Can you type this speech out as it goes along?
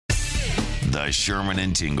The Sherman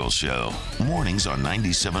and Tingle Show. Mornings on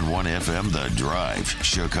 97.1 FM, The Drive,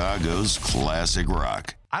 Chicago's classic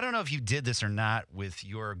rock. I don't know if you did this or not with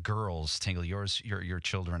your girls, Tingle. Your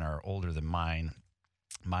children are older than mine.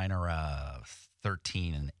 Mine are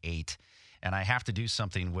 13 and 8. And I have to do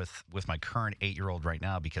something with my current 8-year-old right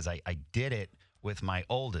now because I did it with my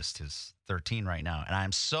oldest, who's 13 right now. And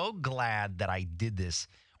I'm so glad that I did this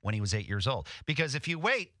when he was 8 years old. Because if you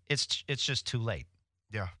wait, it's just too late.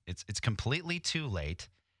 Yeah. It's completely too late.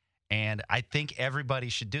 And I think everybody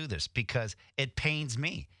should do this because it pains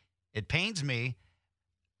me. It pains me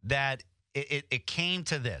that it came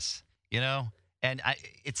to this, you know? And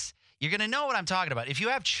you're going to know what I'm talking about. If you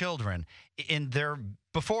have children in their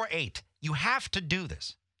before 8, you have to do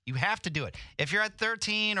this. You have to do it. If you're at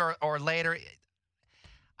 13 or later,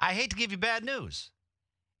 I hate to give you bad news.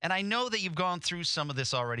 And I know that you've gone through some of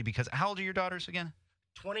this already because how old are your daughters again?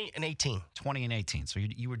 20 and 18. 20 and 18. So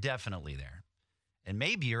you were definitely there. And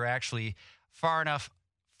maybe you're actually far enough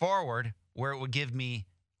forward where it would give me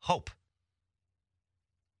hope.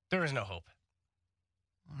 There is no hope.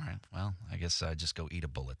 All right. Well, I guess I just go eat a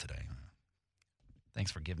bullet today.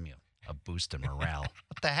 Thanks for giving me a boost in morale.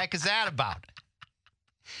 What the heck is that about?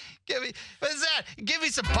 What is that? Give me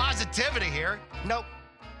some positivity here. Nope.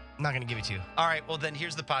 I'm not going to give it to you. All right. Well, then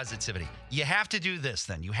here's the positivity. You have to do this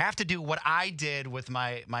then. You have to do what I did with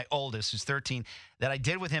my oldest, who's 13, that I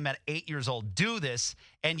did with him at 8 years old. Do this,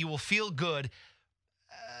 and you will feel good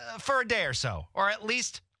for a day or so, or at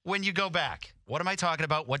least when you go back. What am I talking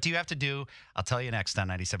about? What do you have to do? I'll tell you next on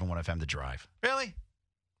 97.1 FM The Drive. Really?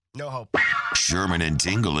 No hope. Sherman and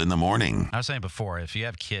Tingle in the morning. I was saying before, if you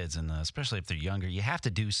have kids, and especially if they're younger, you have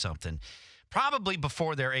to do something probably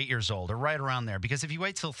before they're 8 years old or right around there. Because if you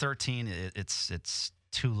wait till 13, it's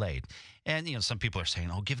too late. And, you know, some people are saying,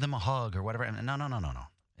 oh, give them a hug or whatever. No.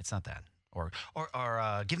 It's not that. Or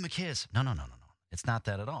give them a kiss. No. It's not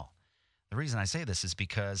that at all. The reason I say this is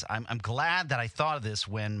because I'm glad that I thought of this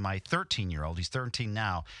when my 13-year-old, he's 13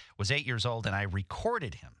 now, was 8 years old, and I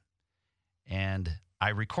recorded him. And I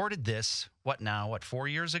recorded this, 4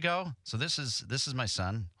 years ago? So this is my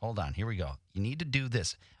son. Hold on, here we go. You need to do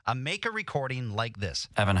this. Make a recording like this.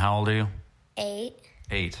 Evan, how old are you? 8.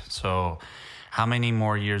 8. So how many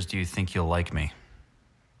more years do you think you'll like me?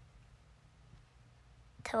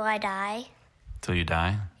 Till I die. Till you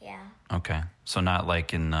die? Yeah. Okay. So not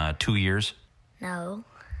like in 2 years? No.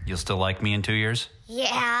 You'll still like me in 2 years?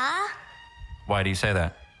 Yeah. Why do you say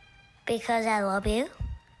that? Because I love you.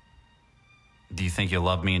 Do you think you'll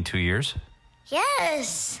love me in 2 years?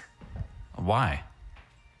 Yes. Why?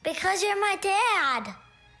 Because you're my dad.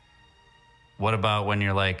 What about when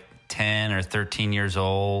you're like 10 or 13 years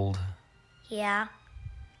old? Yeah.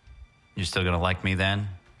 You're still going to like me then?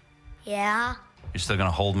 Yeah. You're still going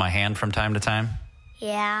to hold my hand from time to time?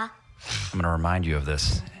 Yeah. I'm going to remind you of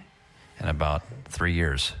this in about 3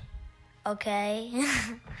 years. Okay.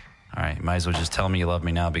 All right. You might as well just tell me you love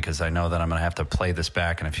me now because I know that I'm going to have to play this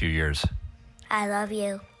back in a few years. I love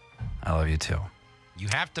you. I love you too. You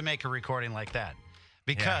have to make a recording like that.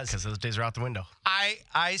 Because those days are out the window.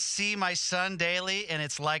 I see my son daily, and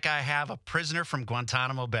it's like I have a prisoner from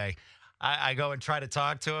Guantanamo Bay. I go and try to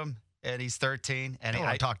talk to him, and he's 13. And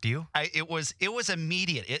I talk to you. It was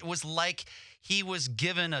immediate. It was like he was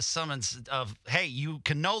given a summons of, hey, you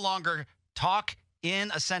can no longer talk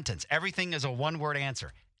in a sentence. Everything is a one-word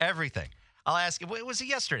answer. Everything. I'll ask, it was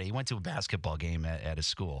yesterday. He went to a basketball game at his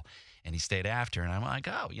school, and he stayed after. And I'm like,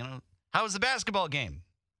 oh, how was the basketball game?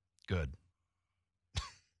 Good.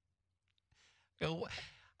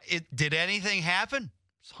 Did anything happen?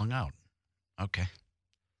 Just hung out. Okay. Did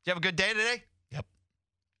you have a good day today? Yep.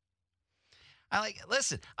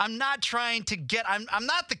 Listen, I'm not trying to I'm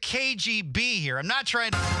not the KGB here. I'm not trying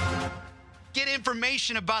to get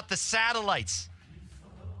information about the satellites.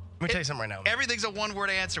 Let me tell you something right now. Everything's a one-word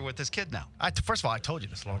answer with this kid now. First of all, I told you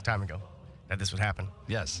this a long time ago that this would happen.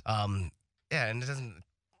 Yes. Yeah, and it doesn't.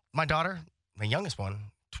 My daughter, my youngest one,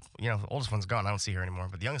 the oldest one's gone. I don't see her anymore.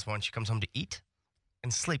 But the youngest one, she comes home to eat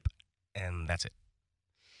and sleep, and that's it.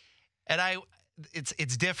 And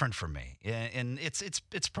it's different for me, and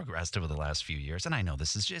it's progressed over the last few years. And I know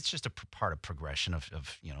it's just a part of progression of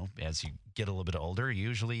as you get a little bit older,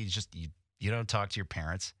 usually you don't talk to your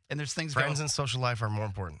parents, and there's things. Friends and social life are more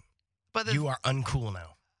important. But you are uncool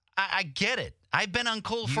now. I get it. I've been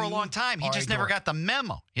uncool for a long time. He just never got the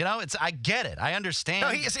memo. I get it. I understand. No,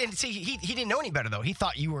 he didn't know any better though. He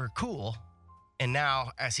thought you were cool, and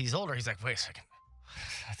now as he's older, he's like, wait a second.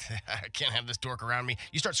 I can't have this dork around me.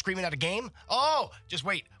 You start screaming at a game? Oh, just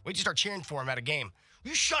wait. Wait till you start cheering for him at a game.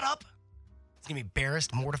 Will you shut up? He's going to be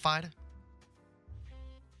embarrassed, mortified.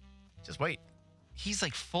 Just wait. He's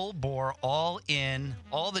like full bore, all in.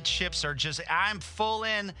 All the chips are just, I'm full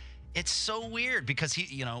in. It's so weird because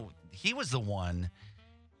he was the one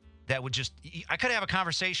that would just, I could have a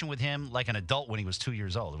conversation with him like an adult when he was 2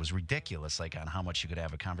 years old. It was ridiculous, like on how much you could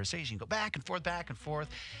have a conversation. You go back and forth, back and forth.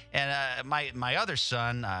 And my other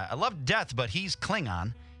son, I love to death, but he's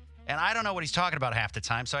Klingon. And I don't know what he's talking about half the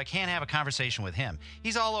time, so I can't have a conversation with him.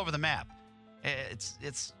 He's all over the map.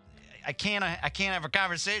 I can't have a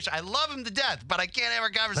conversation. I love him to death, but I can't have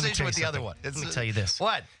a conversation with the other one. Let me tell you this.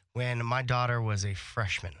 What? When my daughter was a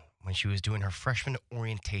freshman, when she was doing her freshman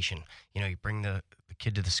orientation, you bring the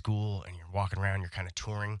kid to the school and you're walking around, you're kind of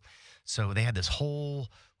touring. So they had this whole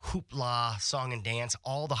hoopla song and dance.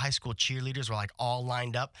 All the high school cheerleaders were like all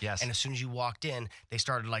lined up. Yes. And as soon as you walked in, they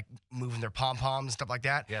started like moving their pom-poms and stuff like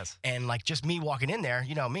that. Yes. And like just me walking in there,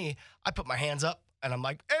 me, I put my hands up and I'm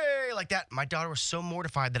like, hey, like that. My daughter was so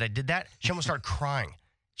mortified that I did that. She almost started crying.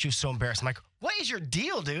 She was so embarrassed. I'm like, what is your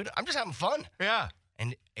deal, dude? I'm just having fun. Yeah.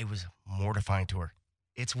 And it was mortifying to her.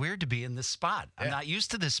 It's weird to be in this spot. I'm not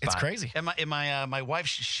used to this spot. It's crazy. And my wife,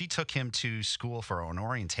 she took him to school for an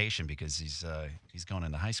orientation because he's going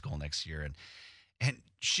into high school next year, and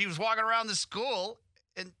she was walking around the school,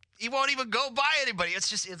 and he won't even go by anybody. It's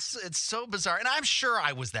just it's so bizarre. And I'm sure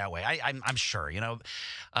I was that way. I'm sure.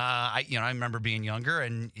 I remember being younger,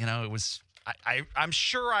 and it was. I'm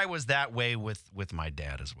sure I was that way with my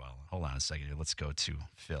dad as well. Hold on a second here. Let's go to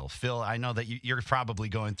Phil. Phil, I know that you're probably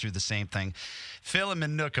going through the same thing. Phil in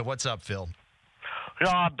Minooka. What's up, Phil?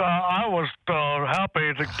 Yeah, I was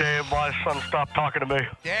happy the day my son stopped talking to me.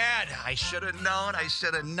 Dad, I should have known. I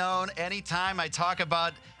should have known. Anytime I talk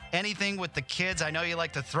about anything with the kids, I know you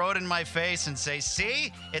like to throw it in my face and say,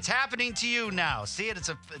 see, it's happening to you now. See it? It's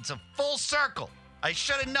a full circle. I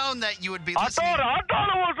should have known that you would be listening. I thought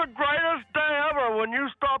it was the greatest day ever when you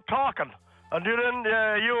stopped talking. And you didn't,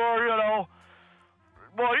 you were,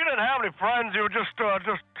 well, you didn't have any friends. You were just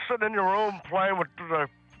sitting in your room playing with the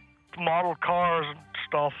model cars and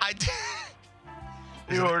stuff.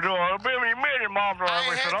 You were doing, me and your mom were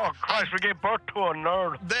we said, oh, Christ, we gave birth to a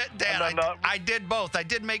nerd. Dad, I did both. I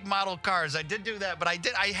did make model cars. I did do that, but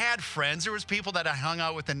I had friends. There was people that I hung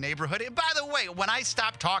out with in the neighborhood. And by the way, when I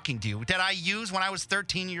stopped talking to you, when I was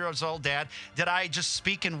 13 years old, Dad, did I just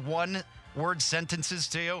speak in one-word sentences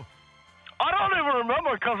to you? I don't even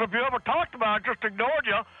remember, because if you ever talked about it, I just ignored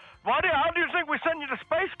you. How do you think we sent you to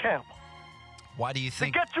space camp? Why do you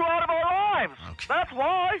think? To get you out of our lives. Okay. That's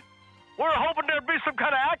why. We were hoping there'd be some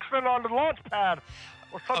kind of accident on the launch pad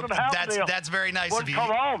or something happened to you. That's very nice of you.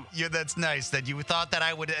 Come home. That's nice that you thought that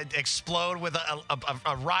I would explode with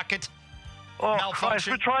a rocket. Oh, malfunction. Christ,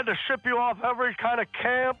 we tried to ship you off every kind of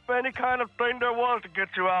camp, any kind of thing there was to get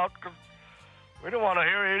you out. Cause we didn't want to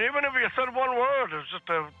hear it. Even if you said one word, it was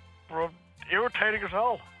just irritating as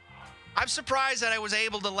hell. I'm surprised that I was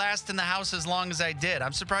able to last in the house as long as I did.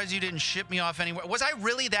 I'm surprised you didn't ship me off anywhere. Was I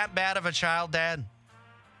really that bad of a child, Dad?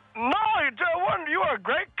 No, you were a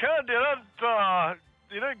great kid.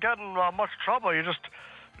 You didn't get in much trouble. You just,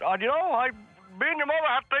 me and your mother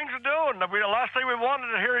had things to do, and the last thing we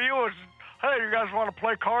wanted to hear you was, hey, you guys want to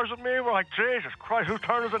play cars with me? We're like, Jesus Christ, whose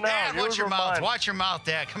turn is it now? Dad, watch your mouth. Mine. Watch your mouth,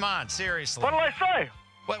 Dad. Come on, seriously. What did I say?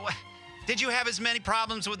 What? Did you have as many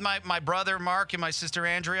problems with my brother Mark and my sister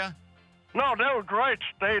Andrea? No, they were great.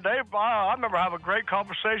 I remember having great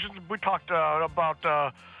conversations. We talked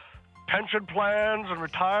about pension plans and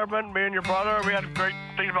retirement, me and your brother. We had great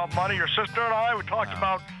things about money. Your sister and I, we talked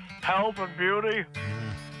about health and beauty.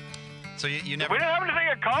 So you never... We didn't have anything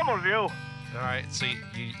in common with you. All right, so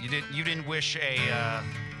you didn't wish a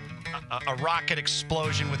rocket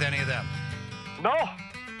explosion with any of them? No.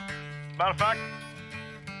 Matter of fact,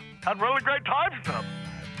 had really great times with them.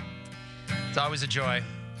 It's always a joy.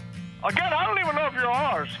 Again, I don't even know if you're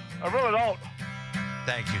ours. I really don't.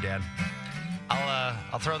 Thank you, Dad.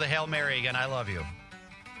 I'll throw the Hail Mary again. I love you.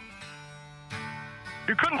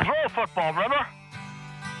 You couldn't throw a football, remember?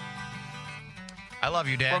 I love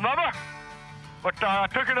you, Dad. Remember? But I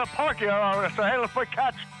took you to the park. I said, hey, let's play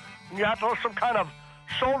catch. And you had to have some kind of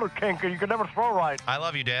shoulder kink, or you could never throw right. I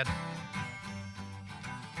love you, Dad.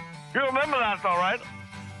 You remember that, though, right?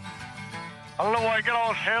 I don't know why you get all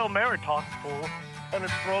this Hail Mary talk, fool. And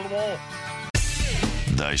it's throw the ball.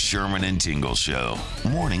 The Sherman and Tingle Show.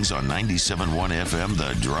 Mornings on 97.1 FM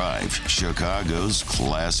The Drive, Chicago's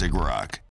classic rock.